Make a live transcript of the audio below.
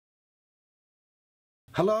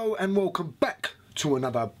Hello and welcome back to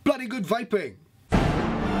another bloody good vaping.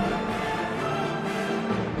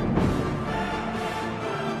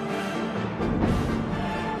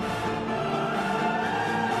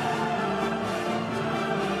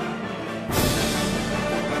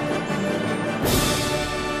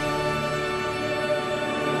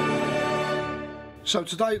 So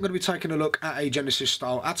today I'm going to be taking a look at a Genesis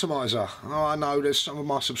style atomizer. Oh, I know there's some of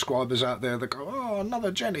my subscribers out there that go, oh,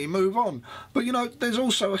 another Jenny, move on. But you know, there's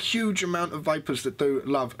also a huge amount of vapors that do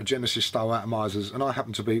love Genesis style atomizers, and I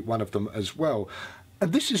happen to be one of them as well.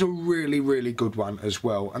 And this is a really good one as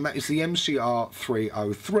well, and that is the MCR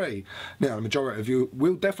 303. Now, the majority of you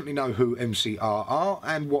will definitely know who MCR are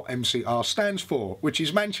and what MCR stands for, which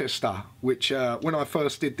is Manchester, which when I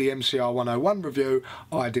first did the MCR 101 review,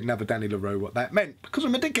 I didn't have a Danny LaRue what that meant, because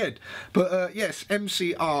I'm a dickhead. But yes,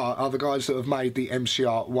 MCR are the guys that have made the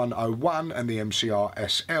MCR 101 and the MCR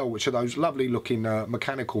SL, which are those lovely looking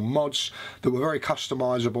mechanical mods that were very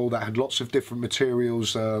customizable, that had lots of different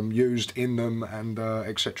materials used in them, and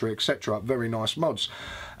etc, etc. Very nice mods.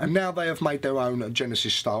 And now they have made their own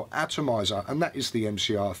Genesis style atomizer, and that is the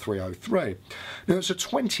MCR 303. Now it's a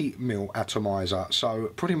 20mm atomizer, so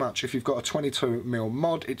pretty much if you've got a 22mm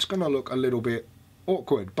mod, it's going to look a little bit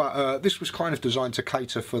awkward, but this was kind of designed to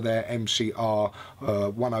cater for their MCR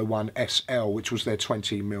 101 SL, which was their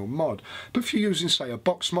 20mm mod. But if you're using, say, a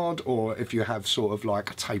box mod, or if you have sort of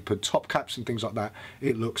like tapered top caps and things like that,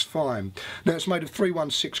 it looks fine. Now it's made of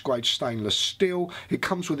 316 grade stainless steel. It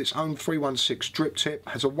comes with its own 316 drip tip,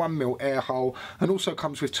 has a 1mm air hole, and also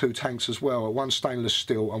comes with two tanks as well, one stainless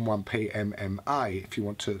steel and one PMMA, if you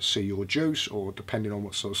want to see your juice, or depending on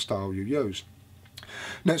what sort of style you use.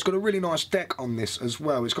 Now it's got a really nice deck on this as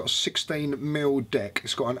well. It's got a 16mm deck.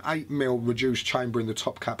 It's got an 8mm reduced chamber in the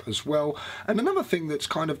top cap as well. And another thing that's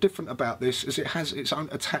kind of different about this is it has its own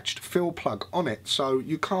attached fill plug on it, so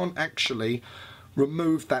you can't actually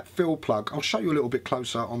remove that fill plug. I'll show you a little bit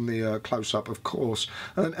closer on the close-up, of course.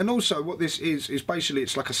 And also what this is basically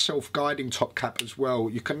it's like a self-guiding top cap as well.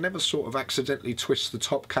 You can never sort of accidentally twist the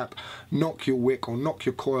top cap, knock your wick or knock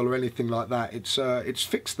your coil or anything like that. It's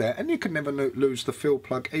fixed there, and you can never lose the fill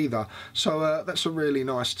plug either. So that's a really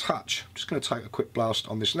nice touch. I'm just going to take a quick blast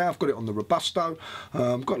on this now. I've got it on the Robusto.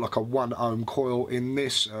 I've got like a 1 ohm coil in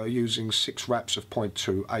this, using 6 wraps of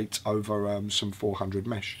 0.28 over some 400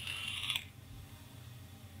 mesh.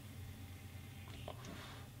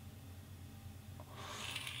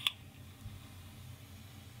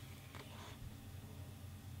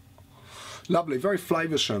 Lovely, very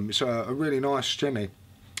flavoursome. It's a really nice Jenny.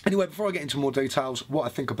 Anyway, before I get into more details, what I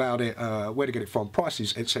think about it, where to get it from,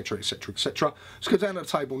 prices, etc, etc, etc, let's go down to the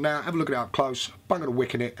table now, have a look at it up close, bang on a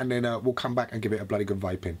wick in it, and then we'll come back and give it a bloody good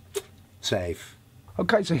vaping. Safe.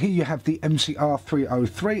 Okay, so here you have the MCR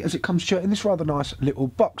 303 as it comes to you in this rather nice little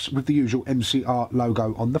box with the usual MCR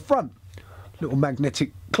logo on the front. Little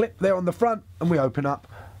magnetic clip there on the front, and we open up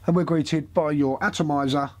and we're greeted by your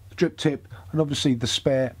atomizer, drip tip, and obviously the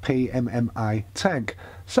spare PMMA tank.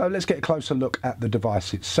 So let's get a closer look at the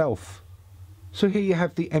device itself. So here you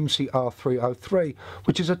have the MCR 303,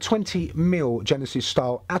 which is a 20mm Genesis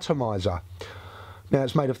style atomizer. Now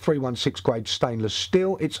it's made of 316 grade stainless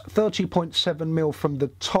steel. It's 30.7mm from the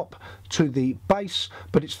top to the base,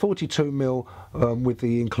 but it's 42mm with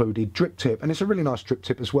the included drip tip, and it's a really nice drip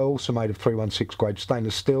tip as well, also made of 316 grade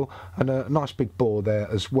stainless steel, and a nice big bore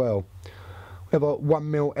there as well. We have a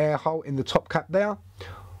 1mm air hole in the top cap there.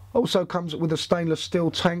 Also comes with a stainless steel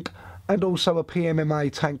tank, and also a PMMA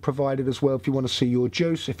tank provided as well if you want to see your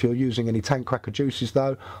juice. If you're using any tank cracker juices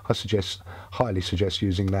though, I highly suggest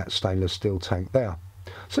using that stainless steel tank there.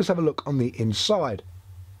 So let's have a look on the inside.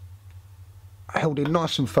 Held in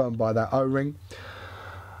nice and firm by that O-ring.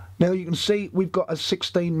 Now you can see we've got a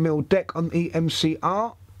 16mm deck on the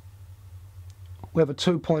MCR. We have a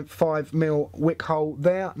 2.5mm wick hole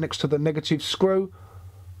there next to the negative screw.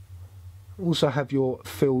 Also have your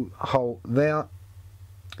fill hole there.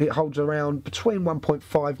 It holds around between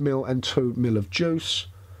 1.5mm and 2mm of juice.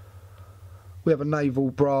 We have a naval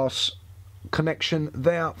brass connection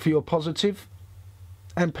there for your positive,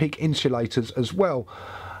 and peak insulators as well.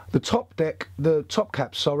 The top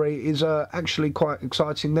cap, sorry, is actually quite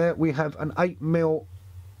exciting there. We have an 8mm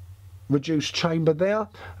reduced chamber there,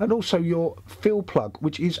 and also your fill plug,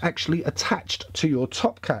 which is actually attached to your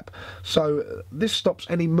top cap, so this stops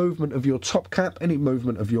any movement of your top cap, any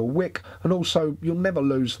movement of your wick, and also you'll never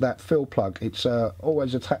lose that fill plug. It's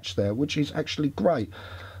always attached there, which is actually great.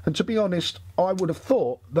 And to be honest, I would have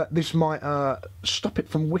thought that this might stop it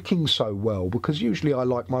from wicking so well, because usually I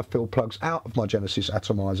like my fill plugs out of my Genesis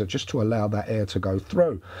atomizer just to allow that air to go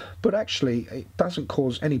through. But actually, it doesn't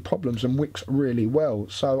cause any problems and wicks really well,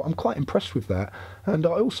 so I'm quite impressed with that. And I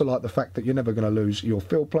also like the fact that you're never going to lose your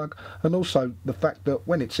fill plug, and also the fact that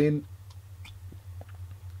when it's in,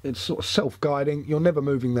 it's sort of self-guiding. You're never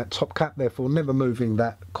moving that top cap, therefore never moving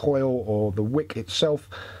that coil or the wick itself.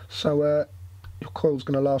 So your coil's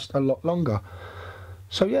going to last a lot longer.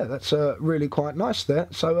 So yeah, that's really quite nice there.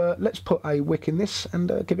 So let's put a wick in this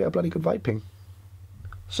and give it a bloody good vaping.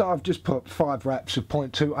 So I've just put 5 wraps of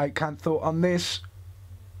 0.28 Canthal on this,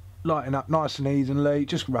 lighting up nice and evenly.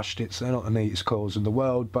 Just rushed it, so they're not the neatest coils in the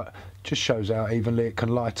world, but just shows how evenly it can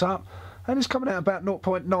light up. And it's coming out about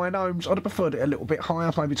 0.9 ohms. I'd have preferred it a little bit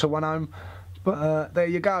higher, maybe to 1 ohm, but there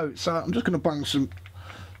you go. So I'm just going to bung some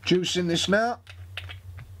juice in this now.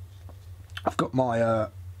 I've got my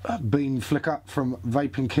bean flicker from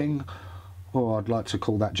Vaping King, or I'd like to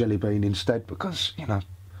call that jelly bean instead, because, you know,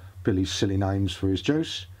 Billy's silly names for his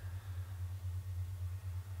juice.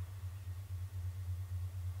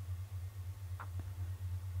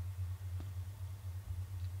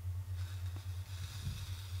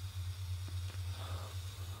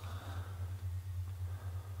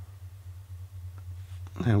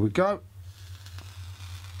 There we go.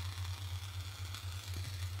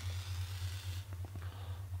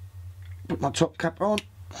 Put my top cap on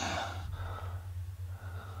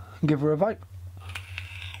and give her a vape.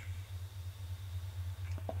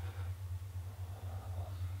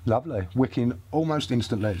 Lovely, wicking almost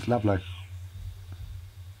instantly, it's lovely.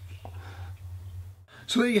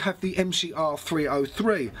 So there you have the MCR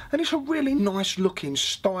 303, and it's a really nice looking,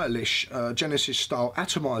 stylish Genesis style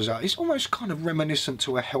atomizer. It's almost kind of reminiscent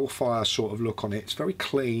to a Hellfire sort of look on it. It's very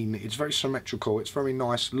clean, it's very symmetrical, it's very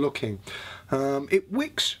nice looking. It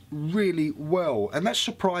wicks really well, and that's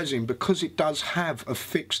surprising because it does have a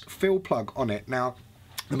fixed fill plug on it. Now,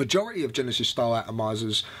 the majority of Genesis style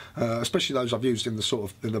atomizers, especially those I've used in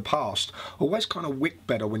the past, always kind of wick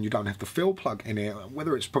better when you don't have the fill plug in it,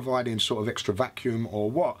 whether it's providing sort of extra vacuum or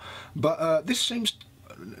what. But this seems,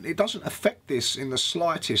 it doesn't affect this in the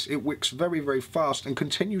slightest. It wicks very, very fast and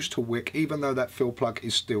continues to wick even though that fill plug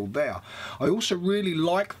is still there. I also really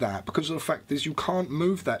like that because of the fact is you can't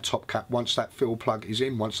move that top cap once that fill plug is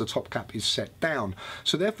in, once the top cap is set down.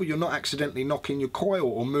 So therefore you're not accidentally knocking your coil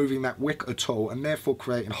or moving that wick at all, and therefore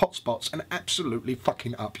creating hot spots and absolutely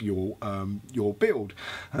fucking up your build.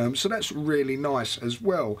 So that's really nice as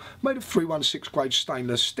well. Made of 316 grade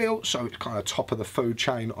stainless steel, so it's kind of top of the food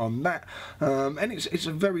chain on that. And it's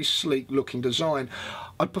a very sleek looking design.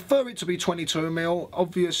 I'd prefer it to be 22mm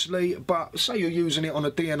obviously, but say you're using it on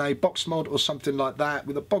a DNA box mod or something like that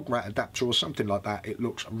with a bog rat adapter or something like that, it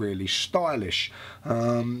looks really stylish.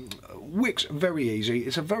 Wicks very easy.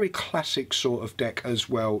 It's a very classic sort of deck as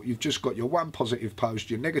well. You've just got your one positive post,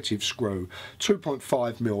 your negative screw,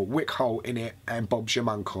 2.5mm wick hole in it, and Bob's your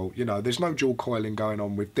uncle. You know, there's no dual coiling going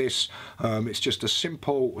on with this. It's just a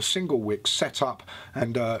simple single wick setup,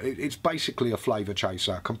 and it's basically a flavour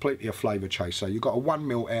chaser, completely a flavour chaser. You've got a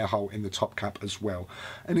 1mm air hole in the top cap as well,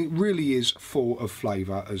 and it really is full of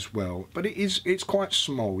flavour as well. But it's quite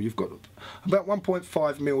small. You've got about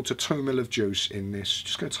 1.5mm to 2mm of juice in this.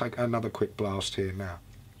 Just going to take another quick blast here now.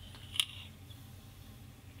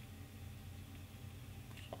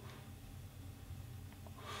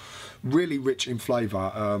 Really rich in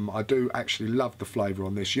flavour. I do actually love the flavour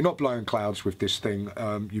on this. You're not blowing clouds with this thing.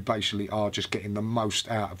 You basically are just getting the most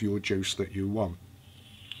out of your juice that you want.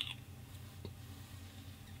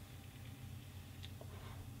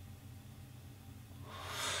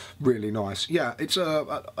 Really nice. Yeah, it's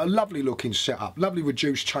a lovely looking setup. Lovely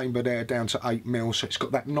reduced chamber there down to 8mm, so it's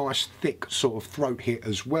got that nice thick sort of throat hit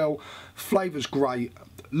as well. Flavour's great.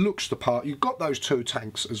 Looks the part. You've got those two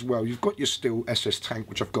tanks as well. You've got your steel SS tank,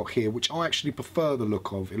 which I've got here, which I actually prefer the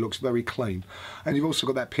look of. It looks very clean. And you've also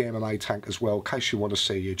got that PMMA tank as well, in case you want to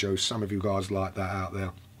see your juice. Some of you guys like that out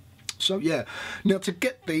there. So yeah, now to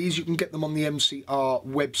get these, you can get them on the MCR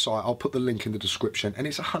website. I'll put the link in the description, and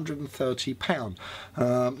it's £130.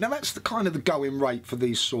 Now that's the kind of the going rate for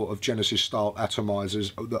these sort of Genesis style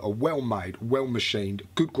atomizers that are well made, well machined,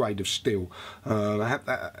 good grade of steel. Have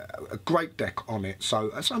a great deck on it, so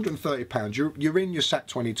that's £130. You're in your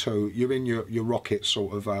SAT22, you're in your rocket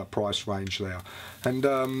sort of price range there, and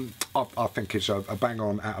I think it's a bang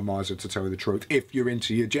on atomizer, to tell you the truth. If you're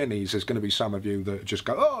into your Jennies, there's going to be some of you that just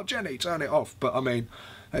go, oh Jenny, turn it off, but I mean,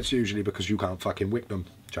 that's usually because you can't fucking wick them.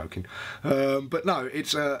 Joking. But no,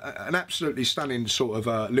 it's an absolutely stunning sort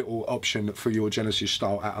of little option for your Genesis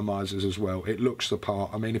style atomizers as well. It looks the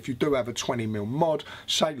part. I mean, if you do have a 20mm mod,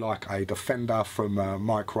 say like a Defender from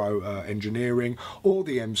Micro Engineering or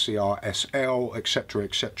the MCR SL, etc,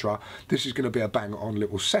 etc, this is going to be a bang on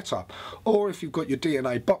little setup. Or if you've got your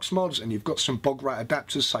DNA box mods and you've got some bog rat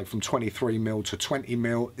adapters, say from 23mm to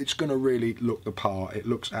 20mm, it's going to really look the part. It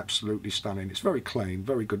looks absolutely stunning. It's very clean,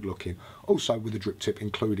 very good looking, also with a drip tip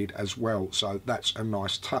included as well, so that's a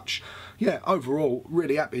nice touch. Yeah, overall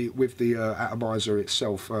really happy with the Atomiser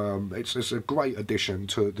itself. It's a great addition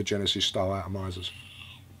to the Genesis style atomizers.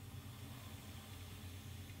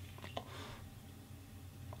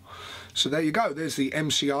 So there you go, there's the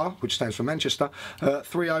MCR, which stands for Manchester,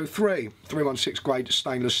 303, 316 grade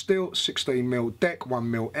stainless steel, 16mm deck,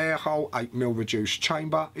 1mm air hole, 8mm reduced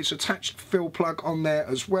chamber. It's attached fill plug on there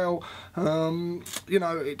as well. You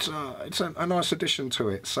know, it's a nice addition to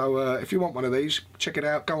it. So if you want one of these, check it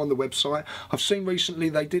out, go on the website. I've seen recently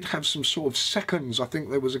they did have some sort of seconds. I think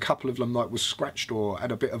there was a couple of them that was scratched or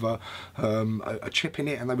had a bit of a chip in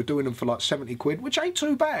it, and they were doing them for like 70 quid, which ain't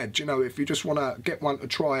too bad, you know, if you just want to get one to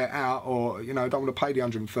try it out, or you know, don't want to pay the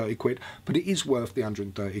 130 quid, but it is worth the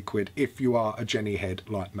 130 quid if you are a Jenny head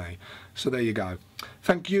like me. So there you go.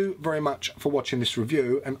 Thank you very much for watching this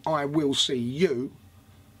review, and I will see you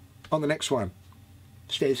on the next one.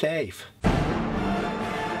 Stay safe.